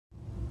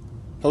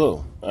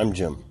Hello, I'm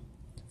Jim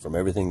from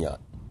Everything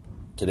Yacht.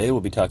 Today we'll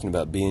be talking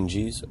about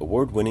B&G's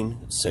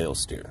award-winning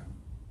Sailsteer.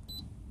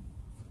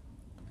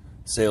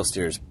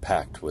 Sailsteer is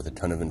packed with a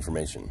ton of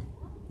information.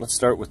 Let's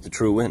start with the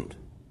true wind.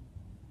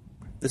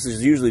 This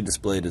is usually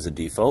displayed as a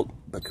default,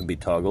 but can be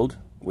toggled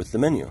with the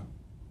menu.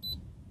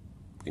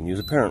 You can use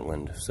a parent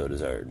wind if so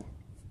desired.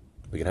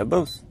 We can have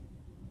both.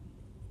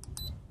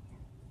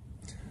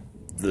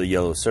 The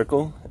yellow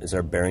circle is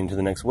our bearing to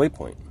the next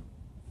waypoint.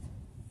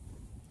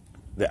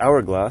 The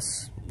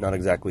hourglass, not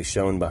exactly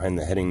shown behind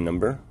the heading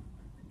number,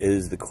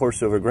 is the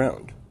course over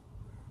ground.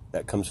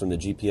 That comes from the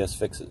GPS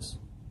fixes.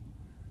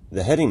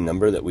 The heading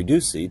number that we do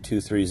see,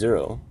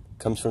 230,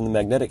 comes from the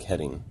magnetic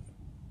heading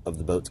of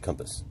the boat's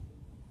compass.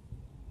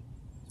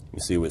 You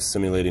see we're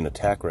simulating a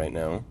tack right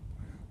now.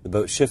 The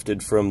boat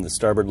shifted from the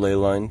starboard ley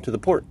line to the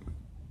port.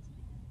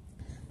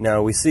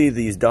 Now we see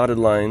these dotted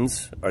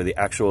lines are the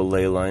actual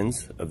ley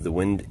lines of the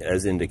wind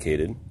as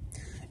indicated,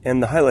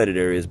 and the highlighted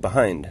areas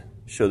behind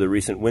show the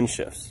recent wind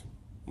shifts.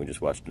 We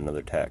just watched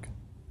another tack.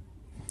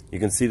 You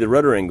can see the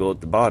rudder angle at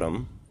the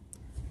bottom,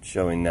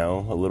 showing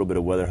now a little bit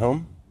of weather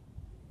home.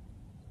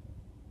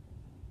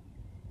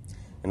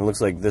 And it looks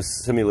like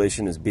this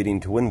simulation is beating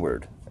to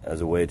windward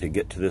as a way to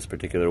get to this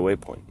particular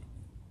waypoint.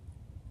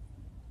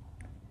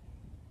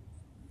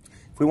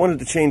 If we wanted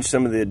to change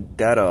some of the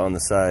data on the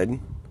side,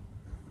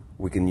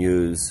 we can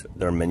use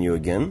our menu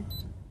again.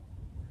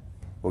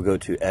 We'll go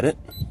to Edit.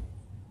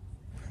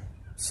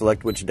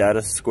 Select which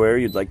data square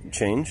you'd like to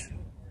change.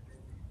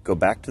 Go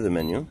back to the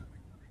menu.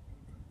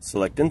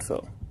 Select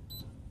Info.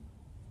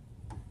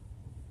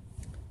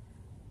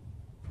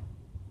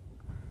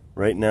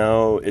 Right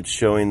now it's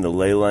showing the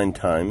ley line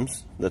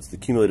times. That's the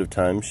cumulative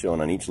time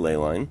shown on each ley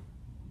line.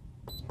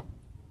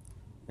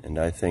 And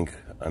I think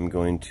I'm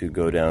going to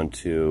go down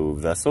to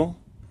Vessel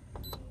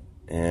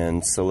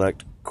and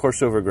select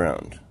Course over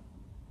Ground.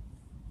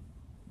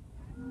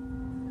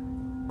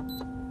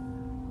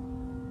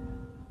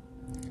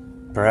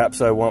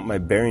 Perhaps I want my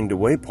bearing to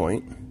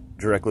waypoint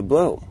directly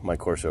below my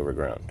course over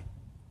ground.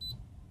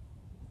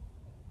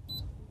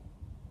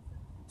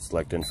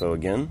 Select Info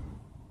again.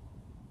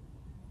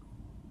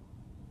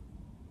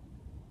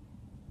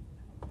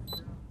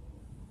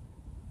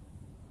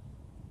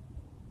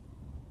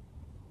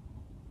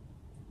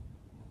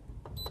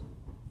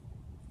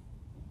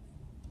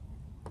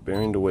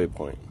 Bearing to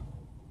waypoint.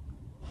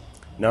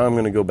 Now I'm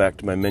going to go back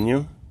to my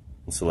menu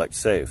and select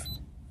Save.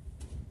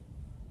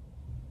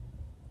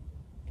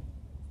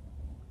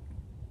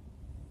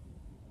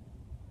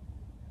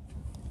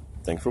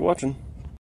 Thanks for watching.